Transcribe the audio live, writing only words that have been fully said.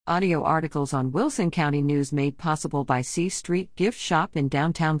Audio articles on Wilson County News made possible by C Street Gift Shop in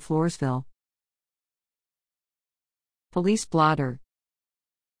downtown Floresville. Police Blotter.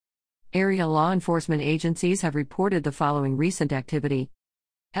 Area law enforcement agencies have reported the following recent activity.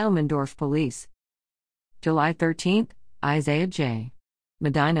 Elmendorf Police. July 13, Isaiah J.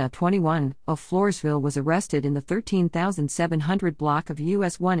 Medina, 21, of Floresville was arrested in the 13,700 block of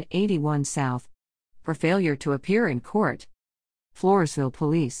US 181 South for failure to appear in court. Floresville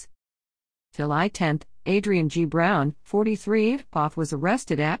Police. July 10, Adrian G. Brown, 43, Poth was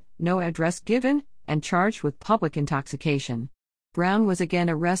arrested at, no address given, and charged with public intoxication. Brown was again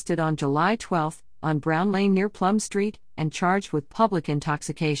arrested on July 12, on Brown Lane near Plum Street, and charged with public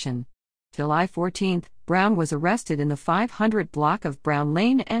intoxication. July 14, Brown was arrested in the 500 block of Brown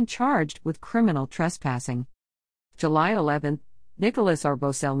Lane and charged with criminal trespassing. July 11, Nicholas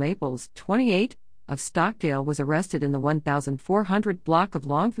Arbosel Maples, 28, of Stockdale was arrested in the 1400 block of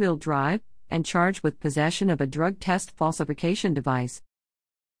Longville Drive, and charged with possession of a drug test falsification device.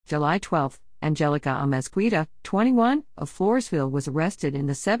 July 12, Angelica Amezquita, 21, of Floresville was arrested in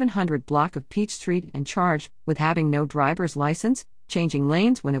the 700 block of Peach Street and charged with having no driver's license, changing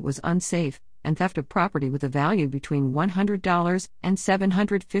lanes when it was unsafe, and theft of property with a value between $100 and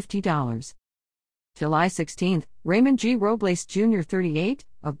 $750. July 16, Raymond G. Robles Jr., 38,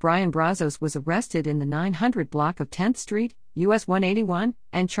 of Brian Brazos was arrested in the 900 block of 10th Street, US 181,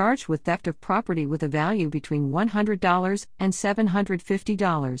 and charged with theft of property with a value between $100 and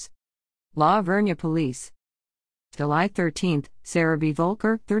 $750. La Vernia Police. July 13, Sarah B.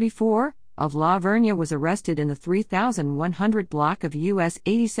 Volker, 34, of La Vernia was arrested in the 3100 block of US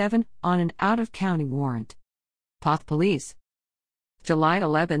 87 on an out-of-county warrant. Poth Police. July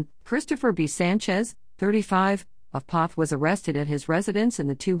 11, Christopher B. Sanchez, 35, of Poth was arrested at his residence in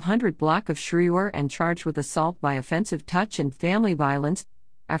the 200 block of Schrewer and charged with assault by offensive touch and family violence,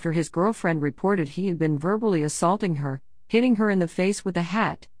 after his girlfriend reported he had been verbally assaulting her, hitting her in the face with a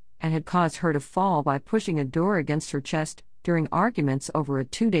hat, and had caused her to fall by pushing a door against her chest during arguments over a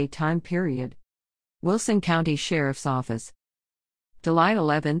 2-day time period. Wilson County Sheriff's Office. July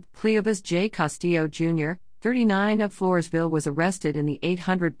 11, Cleobus J. Castillo Jr., 39, of Floresville was arrested in the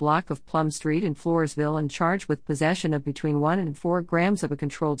 800 block of Plum Street in Floresville and charged with possession of between 1 and 4 grams of a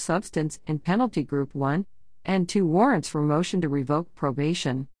controlled substance in Penalty Group 1, and 2 warrants for motion to revoke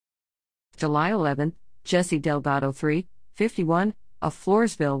probation. July 11, Jesse Delgado 3, 51, of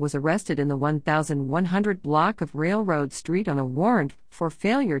Floresville was arrested in the 1100 block of Railroad Street on a warrant for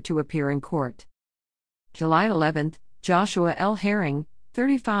failure to appear in court. July 11, Joshua L. Herring,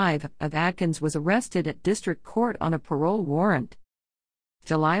 35, of Atkins was arrested at District Court on a parole warrant.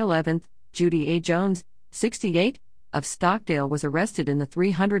 July 11, Judy A. Jones, 68, of Stockdale was arrested in the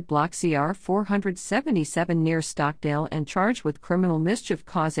 300 block CR 477 near Stockdale and charged with criminal mischief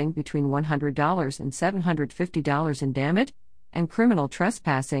causing between $100 and $750 in damage, and criminal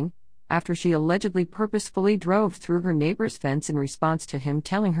trespassing, after she allegedly purposefully drove through her neighbor's fence in response to him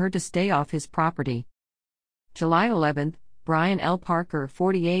telling her to stay off his property. July 11, Brian L. Parker,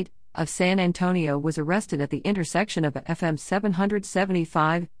 48, of San Antonio was arrested at the intersection of FM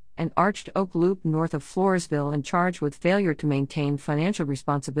 775 and Arched Oak Loop north of Floresville and charged with failure to maintain financial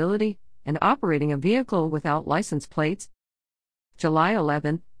responsibility and operating a vehicle without license plates. July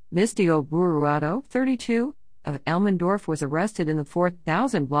 11, Misty Oburuado, 32, of Elmendorf was arrested in the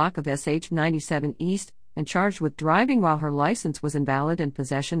 4000 block of SH 97 East and charged with driving while her license was invalid and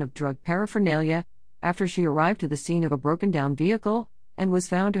possession of drug paraphernalia, after she arrived to the scene of a broken-down vehicle and was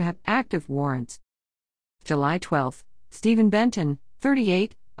found to have active warrants. July 12, Stephen Benton,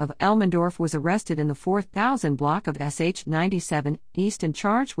 38, of Elmendorf was arrested in the 4000 block of SH 97 East and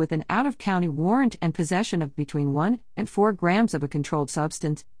charged with an out-of-county warrant and possession of between 1 and 4 grams of a controlled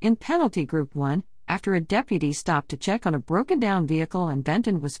substance in Penalty Group 1, after a deputy stopped to check on a broken-down vehicle and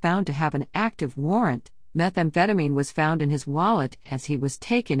Benton was found to have an active warrant. Methamphetamine was found in his wallet as he was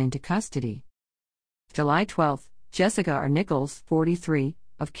taken into custody. July 12, Jessica R. Nichols, 43,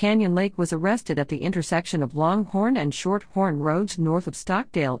 of Canyon Lake was arrested at the intersection of Longhorn and Shorthorn Roads north of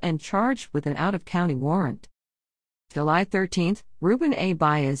Stockdale and charged with an out-of-county warrant. July 13, Ruben A.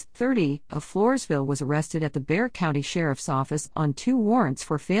 Baez, 30, of Floresville was arrested at the Bexar County Sheriff's Office on 2 warrants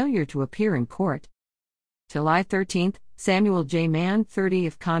for failure to appear in court. July 13, Samuel J. Mann, 30,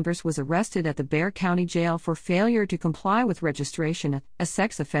 of Converse was arrested at the Bexar County Jail for failure to comply with registration as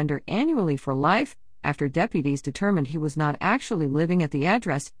sex offender annually for life, after deputies determined he was not actually living at the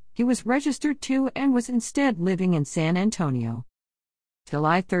address he was registered to and was instead living in San Antonio.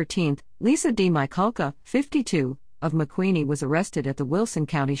 July 13, Lisa D. Mikulka, 52, of McQueeney was arrested at the Wilson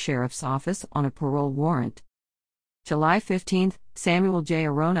County Sheriff's Office on a parole warrant. July 15, Samuel J.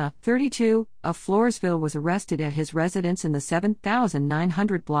 Arona, 32, of Floresville was arrested at his residence in the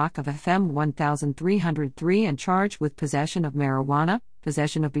 7900 block of FM 1303 and charged with possession of marijuana,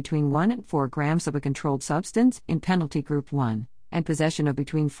 possession of between 1 and 4 grams of a controlled substance in Penalty Group 1, and possession of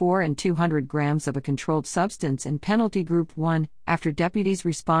between 4 and 200 grams of a controlled substance in Penalty Group 1, after deputies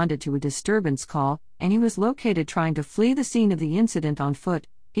responded to a disturbance call, and he was located trying to flee the scene of the incident on foot.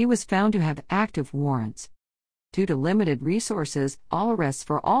 He was found to have active warrants. Due to limited resources, all arrests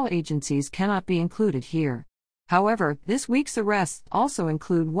for all agencies cannot be included here. However, this week's arrests also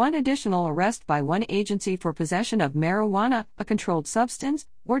include one additional arrest by one agency for possession of marijuana, a controlled substance,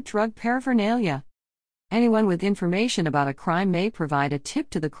 or drug paraphernalia. Anyone with information about a crime may provide a tip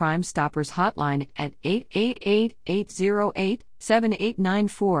to the Crime Stoppers hotline at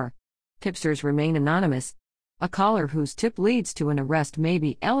 888-808-7894. Tipsters remain anonymous. A caller whose tip leads to an arrest may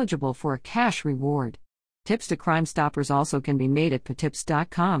be eligible for a cash reward. Tips to Crime Stoppers also can be made at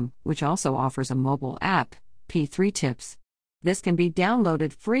patips.com, which also offers a mobile app, P3 Tips. This can be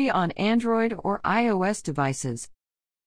downloaded free on Android or iOS devices.